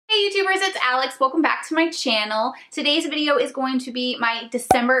YouTubers, it's Alex. Welcome back to my channel. Today's video is going to be my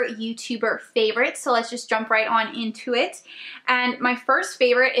December YouTuber favorites, so let's just jump right on into it. And my first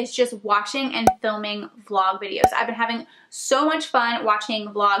favorite is just watching and filming vlog videos. I've been having so much fun watching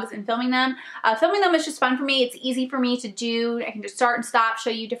vlogs and filming them. Filming them is just fun for me. It's easy for me to do. I can just start and stop, show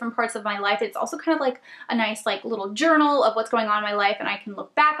you different parts of my life. It's also kind of like a nice little journal of what's going on in my life, and I can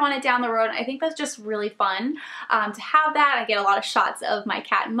look back on it down the road. I think that's just really fun to have that. I get a lot of shots of my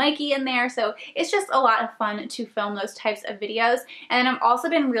cat and Mikey in there, so it's just a lot of fun to film those types of videos. And I've also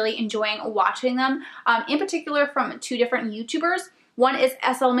been really enjoying watching them, in particular from two different YouTubers. One is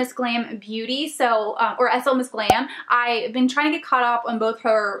SLMISSGLAM Beauty, or SLMISSGLAM. I've been trying to get caught up on both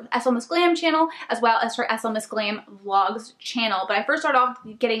her SLMISSGLAM channel as well as her SLMISSGLAM Vlogs channel. But I first started off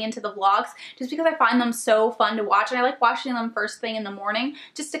getting into the vlogs just because I find them so fun to watch, and I like watching them first thing in the morning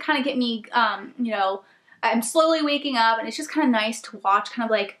just to kind of get me, you know, I'm slowly waking up, and it's just kind of nice to watch, kind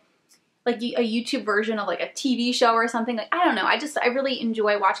of like a YouTube version of like a TV show or something. Like, I don't know, I really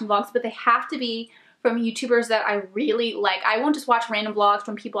enjoy watching vlogs, but they have to be from YouTubers that I really like. I won't just watch random vlogs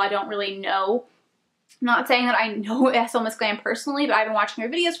from people I don't really know. I'm not saying that I know SLMISSGLAM personally, but I've been watching her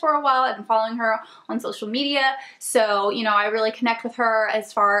videos for a while. I've been following her on social media, so you know, I really connect with her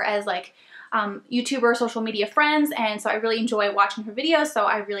as far as like YouTuber social media friends, and so I really enjoy watching her videos, so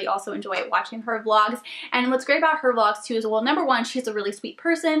I really also enjoy watching her vlogs. And what's great about her vlogs too is, well, number one, she's a really sweet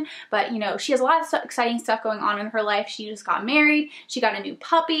person, but you know, she has a lot of exciting stuff going on in her life. She just got married, she got a new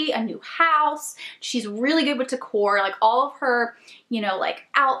puppy, a new house, she's really good with decor. Like all of her, you know, like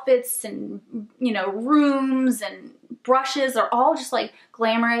outfits and, you know, rooms and brushes are all just like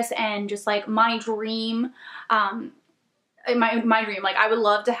glamorous and just like my dream. My dream, like I would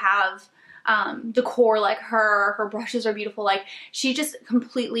love to have decor like her brushes are beautiful. Like she's just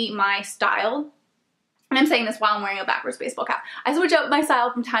completely my style. And I'm saying this while I'm wearing a backwards baseball cap. I switch up my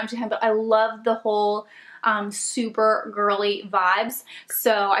style from time to time, but I love the whole super girly vibes.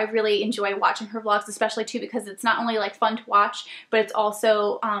 So I really enjoy watching her vlogs, especially too because it's not only like fun to watch, but it's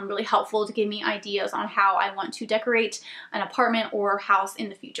also really helpful to give me ideas on how I want to decorate an apartment or house in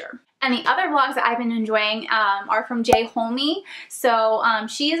the future. And the other vlogs that I've been enjoying are from jholmie. So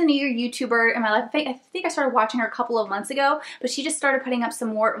she is a new YouTuber in my life. I think I started watching her a couple of months ago, but she just started putting up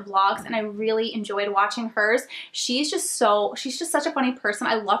some more vlogs, and I really enjoyed watching hers. She's just such a funny person.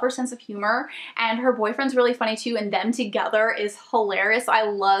 I love her sense of humor, and her boyfriend's really funny too, and them together is hilarious. I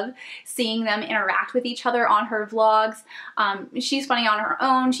love seeing them interact with each other on her vlogs. She's funny on her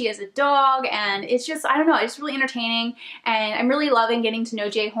own. She has a dog, and it's just, I don't know, it's really entertaining, and I'm really loving getting to know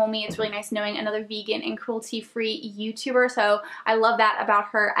jholmie. It's really nice knowing another vegan and cruelty-free YouTuber, so I love that about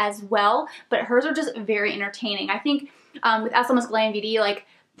her as well. But hers are just very entertaining. I think with SLMISSGLAM Beauty, like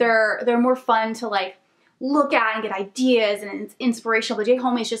they're more fun to like look at and get ideas, and it's inspirational. But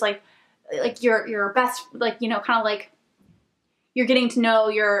jholmie is just like your best, like, you know, kind of like you're getting to know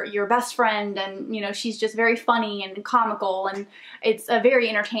your best friend, and you know, she's just very funny and comical, and it's very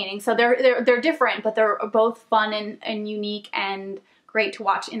entertaining. So they're different, but they're both fun and unique and great to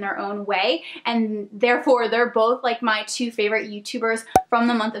watch in their own way, and therefore they're both like my two favorite YouTubers from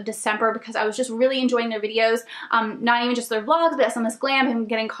the month of December because I was just really enjoying their videos. Not even just their vlogs, but SLMISSGLAM. I'm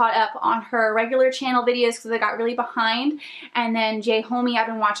getting caught up on her regular channel videos because I got really behind. And then jholmie, I've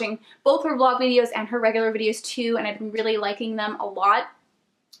been watching both her vlog videos and her regular videos too, and I've been really liking them a lot.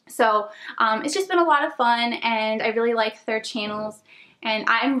 So it's just been a lot of fun, and I really like their channels. And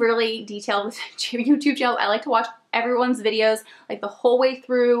I'm really detailed with YouTube channel. I like to watch everyone's videos like the whole way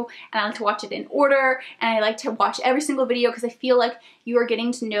through, and I like to watch it in order, and I like to watch every single video because I feel like you are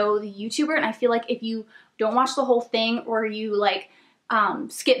getting to know the YouTuber, and I feel like if you don't watch the whole thing, or you like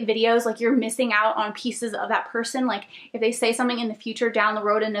skip videos, like you're missing out on pieces of that person. Like if they say something in the future down the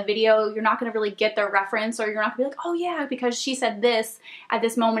road in a video, you're not going to really get their reference, or you're not going to be like, oh yeah, because she said this at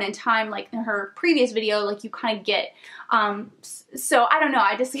this moment in time, like in her previous video, like you kind of get. So I don't know,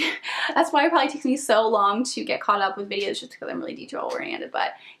 I just, that's why it probably takes me so long to get caught up with videos, just because I'm really detail oriented.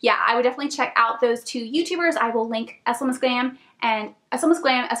 But yeah, I would definitely check out those two YouTubers. I will link SLMISSGLAM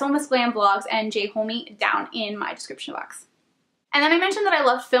Vlogs and jholmie down in my description box. And then I mentioned that I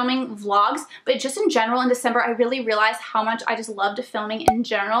love filming vlogs, but just in general in December, I really realized how much I just loved filming in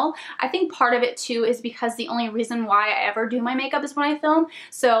general. I think part of it too is because the only reason why I ever do my makeup is when I film.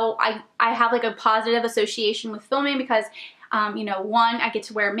 So I have like a positive association with filming because, you know, one, I get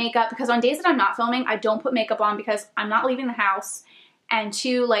to wear makeup, because on days that I'm not filming, I don't put makeup on because I'm not leaving the house. And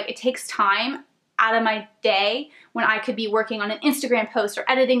two, like it takes time out of my day when I could be working on an Instagram post or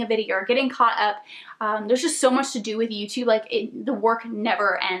editing a video or getting caught up. There's just so much to do with YouTube. Like the work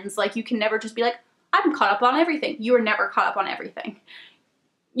never ends. Like you can never just be like, I'm caught up on everything. You are never caught up on everything.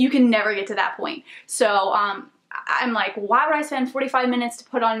 you can never get to that point. So I'm like, why would I spend 45 minutes to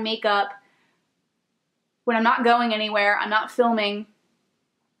put on makeup when I'm not going anywhere, I'm not filming,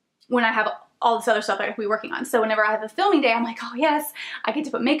 when I have all this other stuff that I could be working on. So whenever I have a filming day, I'm like, oh yes, I get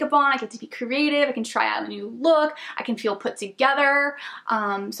to put makeup on, I get to be creative, I can try out a new look, I can feel put together.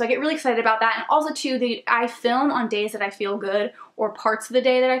 So I get really excited about that. And also too, I film on days that I feel good, or parts of the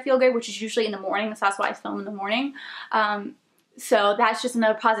day that I feel good, which is usually in the morning, so that's why I film in the morning. So that's just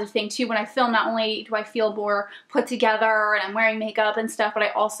another positive thing too. When I film, not only do I feel more put together and I'm wearing makeup and stuff, but I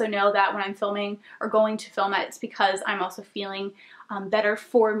also know that when I'm filming or going to film it, it's because I'm also feeling better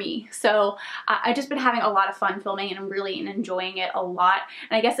for me. So I've just been having a lot of fun filming, and I'm really enjoying it a lot.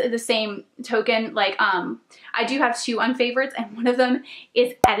 And I guess at the same token, like I do have two unfavorites, and one of them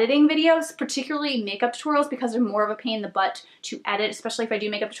is editing videos, particularly makeup tutorials, because they're more of a pain in the butt to edit, especially if I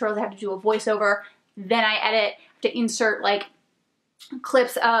do makeup tutorials. I have to do a voiceover, then I edit, have to insert like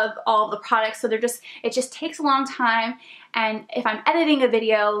clips of all of the products, so it just takes a long time. And if I'm editing a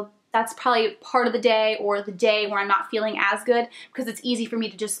video, that's probably part of the day, or the day where I'm not feeling as good, because it's easy for me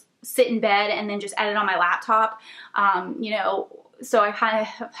to just sit in bed and then just edit on my laptop, you know, so I kind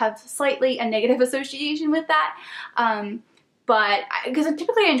of have slightly a negative association with that. But because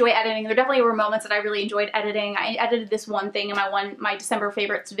typically I enjoy editing, there definitely were moments that I really enjoyed editing. I edited this one thing in my December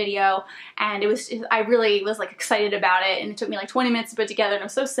favorites video, and I really was like excited about it, and it took me like 20 minutes to put together, and it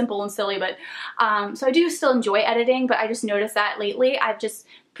was so simple and silly. But so I do still enjoy editing, but I just noticed that lately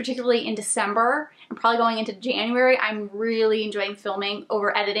particularly in December and probably going into January, I'm really enjoying filming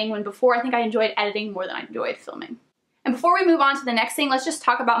over editing, when before I think I enjoyed editing more than I enjoyed filming. And before we move on to the next thing, let's just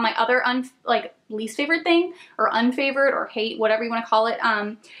talk about my other least favorite thing, or unfavored, or hate, whatever you want to call it,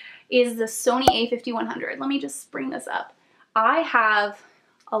 is the Sony a5100. Let me just bring this up. I have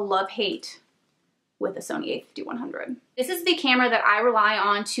a love-hate with the Sony a5100. This is the camera that I rely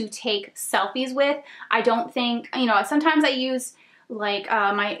on to take selfies with. I don't think, you know, sometimes I use like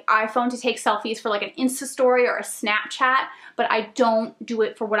my iPhone to take selfies for like an Insta story or a Snapchat, but I don't do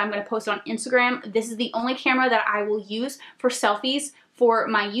it for what I'm going to post on Instagram. This is the only camera that I will use for selfies for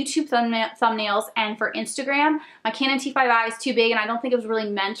my YouTube thumbnails and for Instagram. My Canon T5i is too big, and I don't think it was really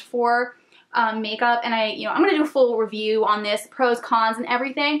meant for makeup, and I'm going to do a full review on this, pros, cons, and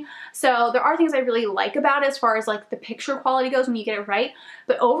everything. So there are things I really like about it as far as like the picture quality goes when you get it right.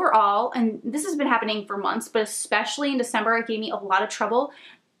 But overall, and this has been happening for months, but especially in December, it gave me a lot of trouble.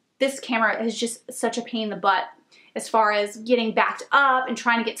 This camera is just such a pain in the butt as far as getting backed up and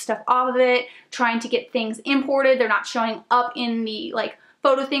trying to get stuff off of it, trying to get things imported. They're not showing up in the like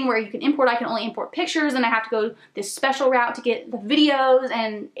photo thing where you can import. I can only import pictures, and I have to go this special route to get the videos,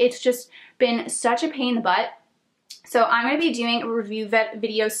 and it's just been such a pain in the butt. So I'm going to be doing a review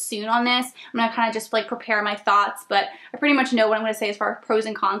video soon on this. I'm going to kind of just like prepare my thoughts, but I pretty much know what I'm going to say as far as pros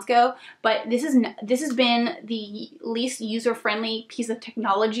and cons go. But this has been the least user-friendly piece of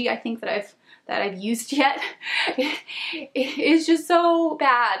technology I think that I've used yet. It's just so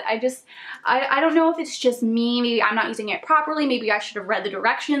bad. I don't know if it's just me. Maybe I'm not using it properly. Maybe I should have read the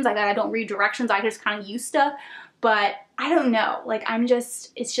directions. I don't read directions. I just kind of use stuff. But I don't know. Like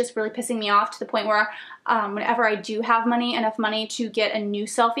it's just really pissing me off to the point where whenever I do have enough money to get a new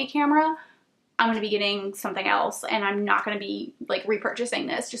selfie camera, I'm going to be getting something else, and I'm not going to be like repurchasing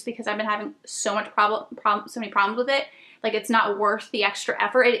this just because I've been having so many problems with it. Like, it's not worth the extra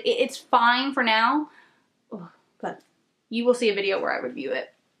effort. It's fine for now, but you will see a video where I review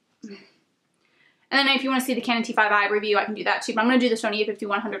it. And then if you want to see the Canon T5i review, I can do that too. But I'm going to do the Sony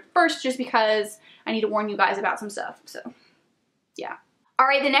a5100 first, just because I need to warn you guys about some stuff. So, yeah.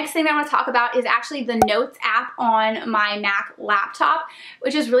 Alright, the next thing that I want to talk about is actually the Notes app on my Mac laptop,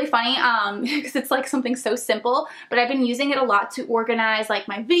 which is really funny because it's like something so simple, but I've been using it a lot to organize like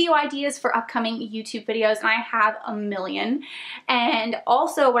my video ideas for upcoming YouTube videos, and I have a million. And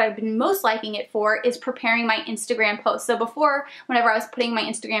also what I've been most liking it for is preparing my Instagram posts. So before, whenever I was putting my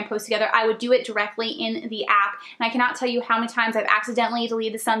Instagram posts together, I would do it directly in the app, and I cannot tell you how many times I've accidentally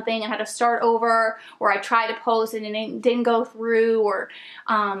deleted something and had to start over, or I tried to post and it didn't go through, or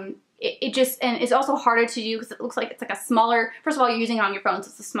and it's also harder to do because it looks like it's like a smaller, first of all, you're using it on your phone, so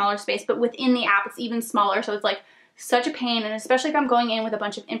it's a smaller space, but within the app it's even smaller, so it's like such a pain. And especially if I'm going in with a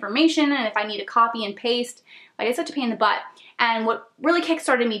bunch of information, and if I need to copy and paste, like, it's such a pain in the butt. And what really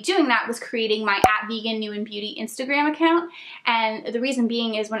kickstarted me doing that was creating my @VeganNewAndBeauty Instagram account. And the reason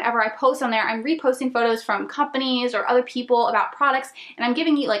being is whenever I post on there, I'm reposting photos from companies or other people about products, and I'm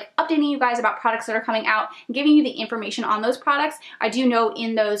giving you, like, updating you guys about products that are coming out and giving you the information on those products. I do know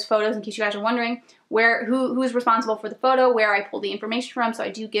in those photos, in case you guys are wondering, who's responsible for the photo, where I pulled the information from, so I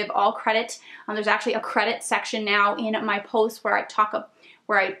do give all credit. There's actually a credit section now in my posts where I talk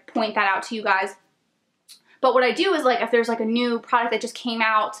where I point that out to you guys. But what I do is, like, if there's like a new product that just came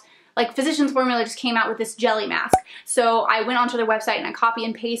out, like Physicians Formula just came out with this jelly mask. So I went onto their website and I copy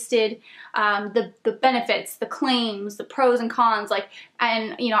and pasted the benefits, the claims, the pros and cons, like,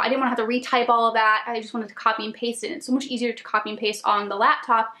 and you know, I didn't want to have to retype all of that. I just wanted to copy and paste it. It's so much easier to copy and paste on the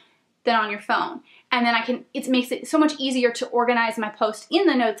laptop than on your phone. And then it makes it so much easier to organize my post in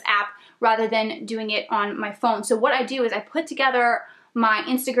the Notes app rather than doing it on my phone. So what I do is I put together my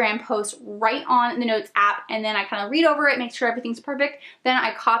Instagram post right on the Notes app, and then I kind of read over it, make sure everything's perfect. Then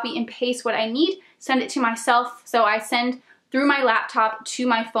I copy and paste what I need, send it to myself. So I send through my laptop to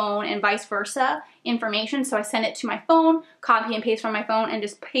my phone and vice versa information. So I send it to my phone, copy and paste from my phone, and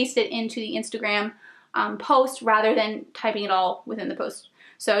just paste it into the Instagram post rather than typing it all within the post.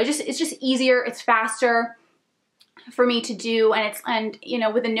 So it's just easier, it's faster for me to do, and you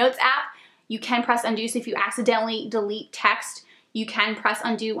know, with the Notes app, you can press undo. So if you accidentally delete text, you can press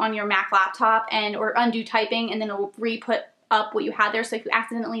undo on your Mac laptop or undo typing, and then it will re-put up what you had there. So if you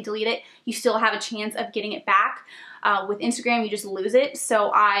accidentally delete it, you still have a chance of getting it back. With Instagram, you just lose it.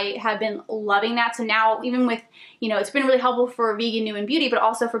 So I have been loving that. So now, even with, you know, it's been really helpful for Vegan New and Beauty, but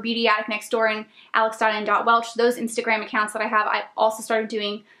also for Beauty Addict Next Door and alex.n.welch, those Instagram accounts that I have, I also started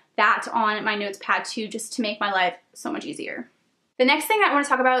doing that on my notes pad too, just to make my life so much easier. The next thing I want to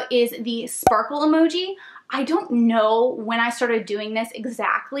talk about is the sparkle emoji. I don't know when I started doing this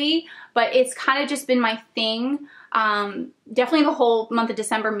exactly, but it's kind of just been my thing. Definitely the whole month of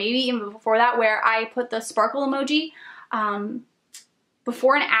December, maybe even before that, where I put the sparkle emoji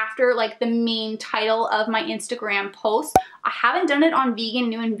before and after like the main title of my Instagram post. I haven't done it on Vegan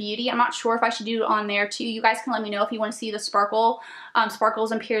New and Beauty. I'm not sure if I should do it on there too. You guys can let me know if you want to see the sparkles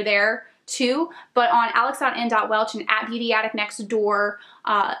appear there too. But on alex.n.welch and at Beauty Addict Next Door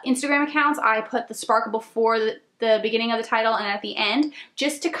Instagram accounts, I put the sparkle before the beginning of the title and at the end,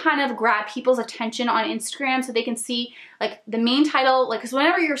 just to kind of grab people's attention on Instagram so they can see like the main title, like, because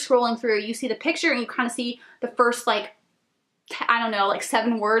whenever you're scrolling through, you see the picture and you kind of see the first, like, I don't know, like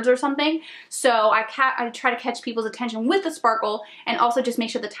 7 words or something. So I try to catch people's attention with the sparkle, and also just make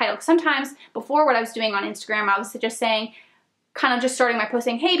sure the title. Sometimes before, what I was doing on Instagram, I was just saying, kind of just starting my post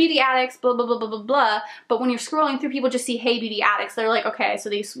saying, hey beauty addicts, blah, blah, blah, blah, blah, blah. But when you're scrolling through, people just see, hey beauty addicts. They're like, okay, so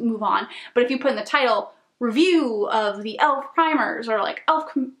they move on. But if you put in the title, review of the e.l.f. primers, or like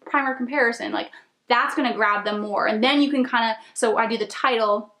e.l.f. primer comparison, like that's gonna grab them more. And then you can kind of, so I do the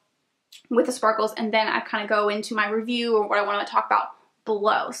title with the sparkles, and then I kind of go into my review or what I want to talk about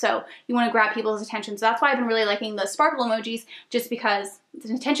below. So you want to grab people's attention. So that's why I've been really liking the sparkle emojis, just because it's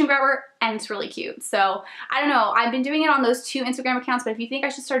an attention grabber and it's really cute. So I don't know, I've been doing it on those 2 Instagram accounts, but if you think I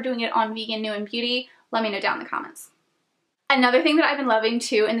should start doing it on Vegan New and Beauty, let me know down in the comments. Another thing that I've been loving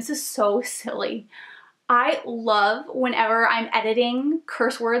too, and this is so silly, I love whenever I'm editing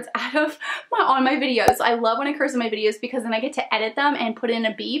curse words out of on my videos. I love when I curse in my videos, because then I get to edit them and put in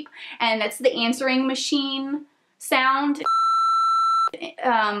a beep, and that's the answering machine sound.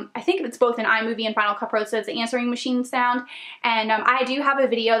 I think it's both in iMovie and Final Cut Pro, so it's the answering machine sound. And I do have a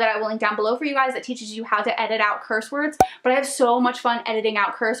video that I will link down below for you guys that teaches you how to edit out curse words, but I have so much fun editing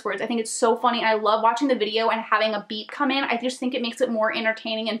out curse words. I think it's so funny, and I love watching the video and having a beep come in. I just think it makes it more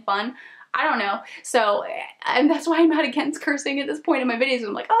entertaining and fun. I don't know. So, and that's why I'm not against cursing at this point in my videos.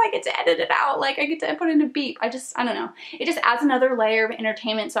 I'm like, oh, I get to edit it out. Like, I get to put in a beep. I don't know. It just adds another layer of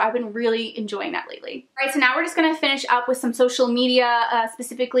entertainment. So I've been really enjoying that lately. All right, so now we're just going to finish up with some social media,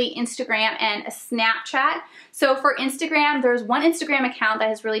 specifically Instagram and a Snapchat. So for Instagram, there's one Instagram account that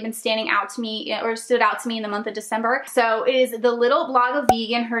has really been standing out to me, or stood out to me in the month of December. So it is the Little Blog of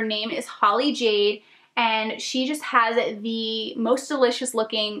Vegan. Her name is Holly Jade. And she just has the most delicious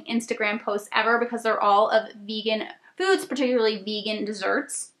looking Instagram posts ever, because they're all of vegan foods, particularly vegan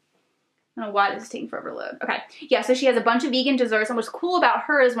desserts. I don't know why this is taking forever to load. Okay, yeah, so she has a bunch of vegan desserts, and what's cool about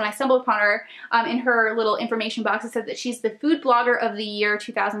her is when I stumbled upon her in her little information box, it said that she's the Food Blogger of the Year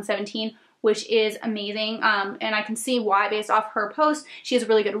 2017, which is amazing, and I can see why based off her post. She has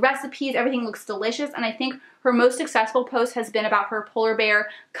really good recipes, everything looks delicious, and I think her most successful post has been about her polar bear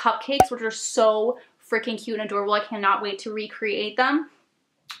cupcakes, which are so freaking cute and adorable. I cannot wait to recreate them.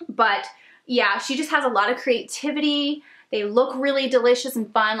 But yeah, she just has a lot of creativity. They look really delicious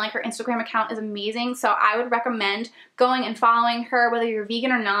and fun. Like, her Instagram account is amazing. So I would recommend going and following her, whether you're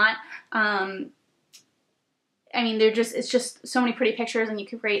vegan or not. I mean, it's just so many pretty pictures, and you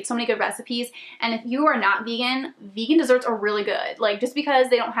can create so many good recipes. And if you are not vegan, vegan desserts are really good. Like, just because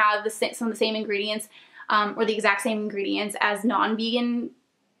they don't have some of the same ingredients or the exact same ingredients as non-vegan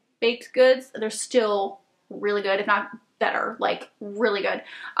baked goods, they're still really good, if not better, like really good.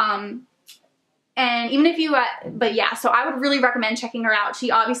 And And even if you, but yeah, so I would really recommend checking her out. She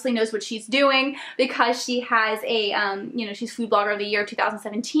obviously knows what she's doing because she has a, you know, she's Food Blogger of the Year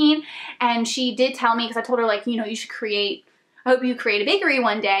 2017. And she did tell me, because I told her, like, you know, you should create, I hope you create a bakery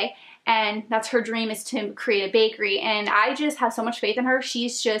one day. And that's her dream, is to create a bakery. And I just have so much faith in her.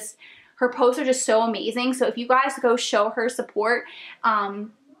 She's just, her posts are just so amazing. So if you guys go show her support,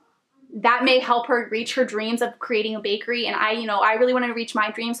 that may help her reach her dreams of creating a bakery. And I, you know, I really want to reach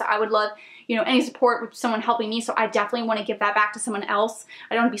my dreams, so I would love, you know, any support with someone helping me. So I definitely want to give that back to someone else.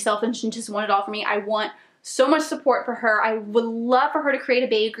 I don't want to be selfish and just want it all for me. I want so much support for her. I would love for her to create a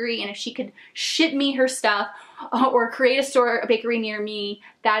bakery, and if she could ship me her stuff or create a bakery near me,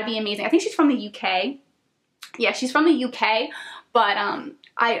 that'd be amazing. I think she's from the UK. Yeah, she's from the UK, but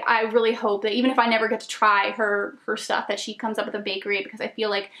I really hope that even if I never get to try her stuff, that she comes up with a bakery, because I feel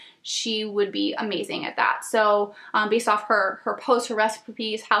like she would be amazing at that. So based off her posts, her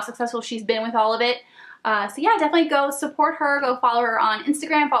recipes, how successful she's been with all of it. So yeah, definitely go support her. Go follow her on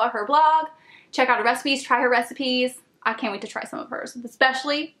Instagram, follow her blog, check out her recipes, try her recipes. I can't wait to try some of hers,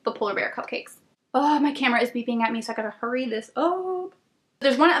 especially the polar bear cupcakes. Oh, my camera is beeping at me, so I gotta hurry this up.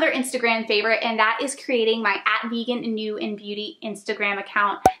 There's one other Instagram favorite, and that is creating my @vegan_new_and_beauty Instagram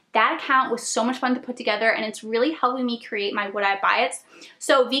account. That account was so much fun to put together, and it's really helping me create my Would I Buy It.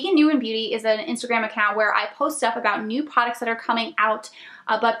 So Vegan New and Beauty is an Instagram account where I post stuff about new products that are coming out,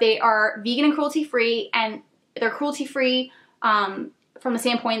 but they are vegan and cruelty free, and they're cruelty free from the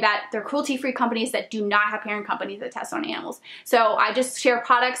standpoint that they're cruelty-free companies that do not have parent companies that test on animals. So I just share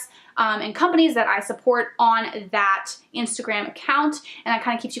products and companies that I support on that Instagram account, and that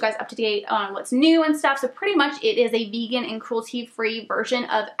kind of keeps you guys up to date on what's new and stuff. So pretty much it is a vegan and cruelty-free version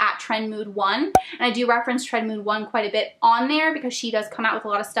of @TrendMood1, and I do reference TrendMood1 quite a bit on there because she does come out with a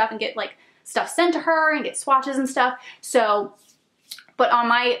lot of stuff and get like stuff sent to her and get swatches and stuff. So but on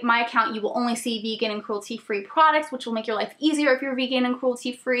my account, you will only see vegan and cruelty-free products, which will make your life easier if you're vegan and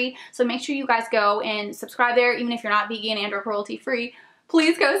cruelty-free. So make sure you guys go and subscribe there, even if you're not vegan and or cruelty-free.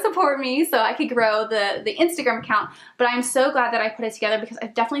 Please go support me so I could grow the Instagram account. But I'm so glad that I put it together, because I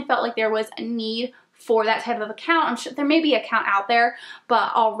definitely felt like there was a need for that type of account. I'm sure there may be an account out there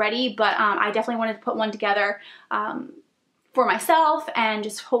already, but I definitely wanted to put one together for myself, and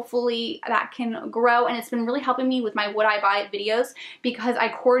just hopefully that can grow. And it's been really helping me with my Would I Buy It videos, because I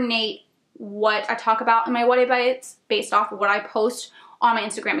coordinate what I talk about in my Would I Buy It based off of what I post on my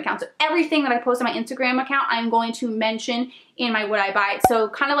Instagram account. So everything that I post on my Instagram account, I'm going to mention in my Would I Buy It. So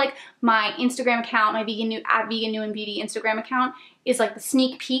kind of like my Instagram account, my Vegan New and Beauty Instagram account is like the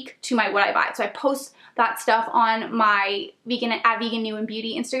sneak peek to my Would I Buy It. So I post that stuff on my Vegan New and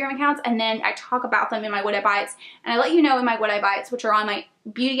Beauty Instagram accounts, and then I talk about them in my Would I Buy It, and I let you know in my Would I Buy It, which are on my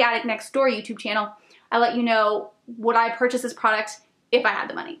Beauty Addict Next Door YouTube channel. I let you know, would I purchase this product if I had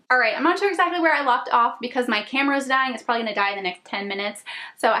the money. All right, I'm not sure exactly where I left off because my camera is dying. It's probably gonna die in the next 10 minutes.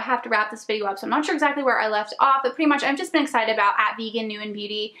 So I have to wrap this video up. So I'm not sure exactly where I left off, but pretty much I've just been excited about Vegan New and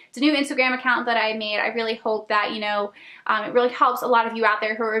Beauty. It's a new Instagram account that I made. I really hope that, you know, it really helps a lot of you out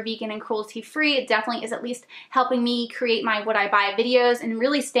there who are vegan and cruelty free. It definitely is at least helping me create my Would I Buy videos and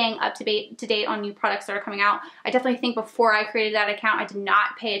really staying up to date on new products that are coming out. I definitely think before I created that account, I did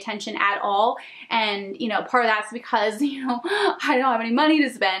not pay attention at all. And, you know, part of that's because, you know, I don't have any money to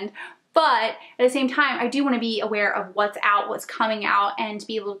spend. But at the same time, I do want to be aware of what's out, what's coming out, and to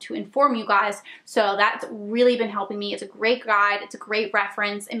be able to inform you guys. So that's really been helping me. It's a great guide. It's a great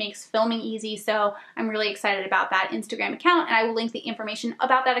reference. It makes filming easy. So I'm really excited about that Instagram account, and I will link the information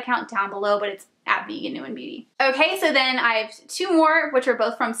about that account down below, but it's Vegan New and Beauty. Okay, so then I have two more, which are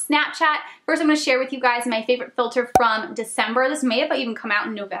both from Snapchat. First, I'm going to share with you guys my favorite filter from December. This may have even come out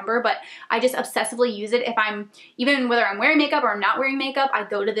in November, but I just obsessively use it. If I'm, even whether I'm wearing makeup or I'm not wearing makeup, I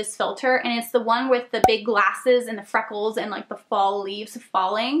go to this filter, and it's the one with the big glasses and the freckles and like the fall leaves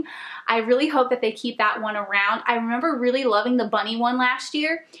falling. I really hope that they keep that one around. I remember really loving the bunny one last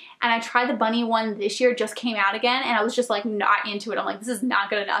year, and I tried the bunny one this year, just came out again, and I was just like not into it. I'm like, this is not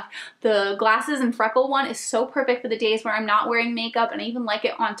good enough. The glasses and freckle one is so perfect for the days where I'm not wearing makeup, and I even like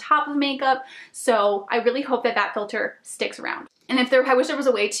it on top of makeup. So I really hope that that filter sticks around. And I wish there was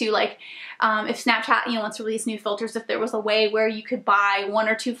a way to, like, if Snapchat, you know, wants to release new filters, if there was a way where you could buy 1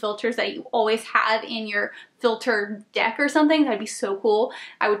 or 2 filters that you always have in your filter deck or something, that'd be so cool.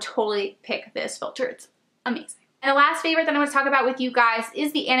 I would totally pick this filter. It's amazing. And the last favorite that I'm going to talk about with you guys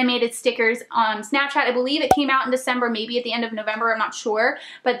is the animated stickers on Snapchat. I believe it came out in December, maybe at the end of November, I'm not sure.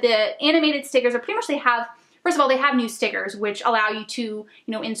 But the animated stickers are pretty much, they have first of all, they have new stickers which allow you to, you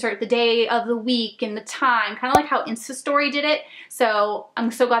know, insert the day of the week and the time, kind of like how Insta Story did it. So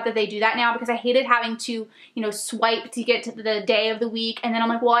I'm so glad that they do that now, because I hated having to, you know, swipe to get to the day of the week, and then I'm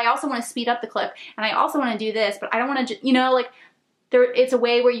like, well, I also want to speed up the clip, and I also want to do this, but I don't want to, you know, like, it's a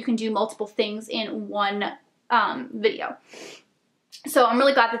way where you can do multiple things in one video. So I'm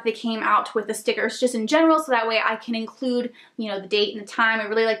really glad that they came out with the stickers just in general, so that way I can include, you know, the date and the time. I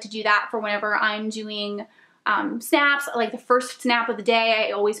really like to do that for whenever I'm doing snaps. Like the first snap of the day,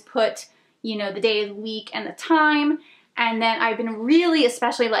 I always put, you know, the day of the week and the time. And then I've been really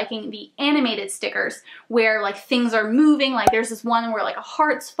especially liking the animated stickers where like things are moving. Like there's this one where like a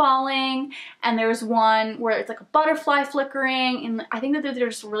heart's falling, and there's one where it's like a butterfly flickering, and I think that they're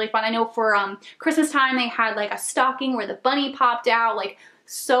just really fun. I know for Christmas time they had like a stocking where the bunny popped out, like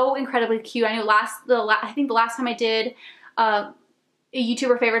so incredibly cute. I know I think the last time I did a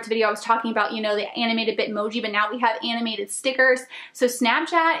YouTuber favorites video, I was talking about, you know, the animated Bitmoji, but now we have animated stickers. So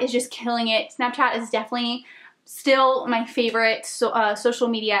Snapchat is just killing it. Snapchat is definitely still my favorite social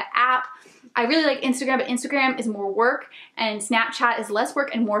media app. I really like Instagram, but Instagram is more work, and Snapchat is less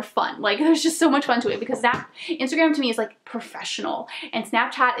work and more fun. Like there's just so much fun to it, because Instagram to me is like professional, and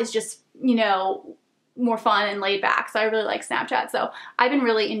Snapchat is just, you know, more fun and laid back. So I really like Snapchat. So I've been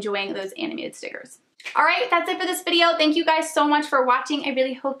really enjoying those animated stickers. All right, that's it for this video. Thank you guys so much for watching. I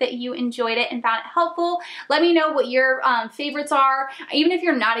really hope that you enjoyed it and found it helpful. Let me know what your favorites are. Even if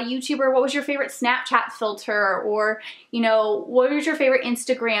you're not a YouTuber, what was your favorite Snapchat filter? Or, you know, what was your favorite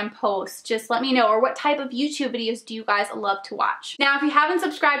Instagram post? Just let me know. Or what type of YouTube videos do you guys love to watch? Now, if you haven't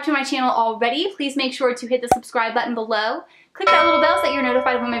subscribed to my channel already, please make sure to hit the subscribe button below. Click that little bell so that you're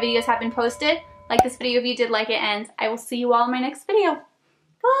notified when my videos have been posted. Like this video if you did like it, and I will see you all in my next video.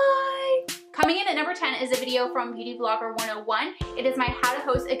 Bye! Coming in at number 10 is a video from Beauty Vlogger 101. It is my How to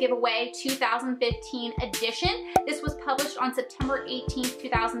Host a Giveaway 2015 edition. This was published on September 18th,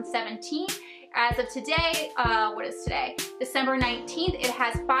 2017. As of today, what is today? December 19th, it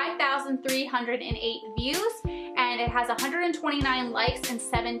has 5,308 views, and it has 129 likes and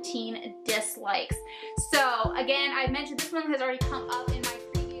 17 dislikes. So again, I've mentioned this one has already come up in my